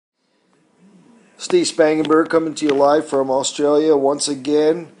Steve Spangenberg coming to you live from Australia once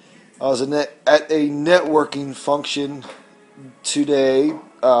again. I was at a networking function today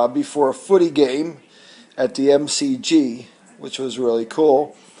before a footy game at the MCG, which was really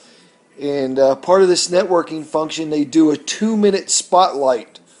cool. And part of this networking function, they do a 2-minute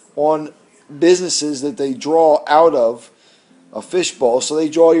spotlight on businesses that they draw out of a fishbowl. So they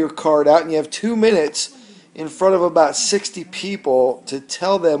draw your card out, and you have 2 minutes in front of about 60 people to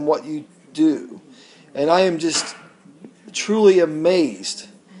tell them what you do. And I am just truly amazed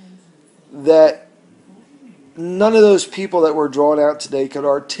that none of those people that were drawn out today could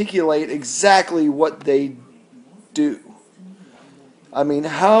articulate exactly what they do. I mean,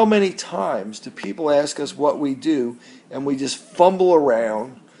 how many times do people ask us what we do and we just fumble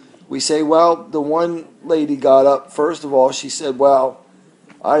around? We say, well, the one lady got up, first of all, she said, well,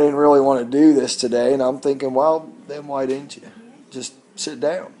 I didn't really want to do this today. And I'm thinking, well, then why didn't you? Just sit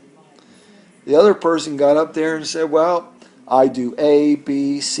down. The other person got up there and said, well, I do A,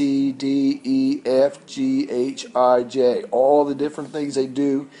 B, C, D, E, F, G, H, I, J, all the different things they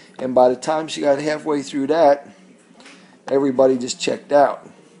do. And by the time she got halfway through that, everybody just checked out.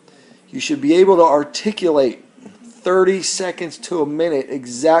 You should be able to articulate 30 seconds to a minute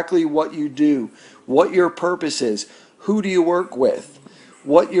exactly what you do, what your purpose is, who do you work with,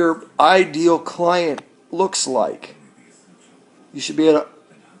 what your ideal client looks like. You should be able to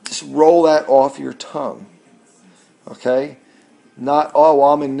just roll that off your tongue. Okay? Not, oh,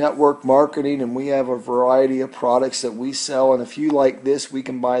 well, I'm in network marketing and we have a variety of products that we sell, and if you like this, we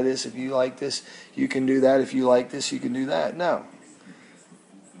can buy this. If you like this, you can do that. If you like this, you can do that. No.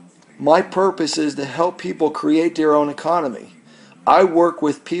 My purpose is to help people create their own economy. I work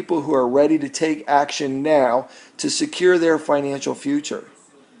with people who are ready to take action now to secure their financial future.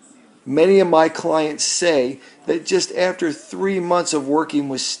 Many of my clients say that just after 3 months of working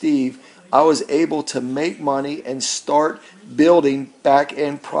with Steve, I was able to make money and start building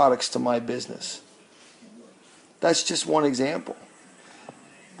back-end products to my business. That's just one example.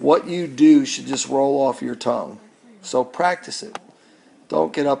 What you do should just roll off your tongue. So practice it.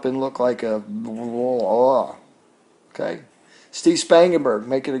 Don't get up and look like a... Okay? Steve Spangenberg,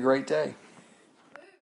 make it a great day.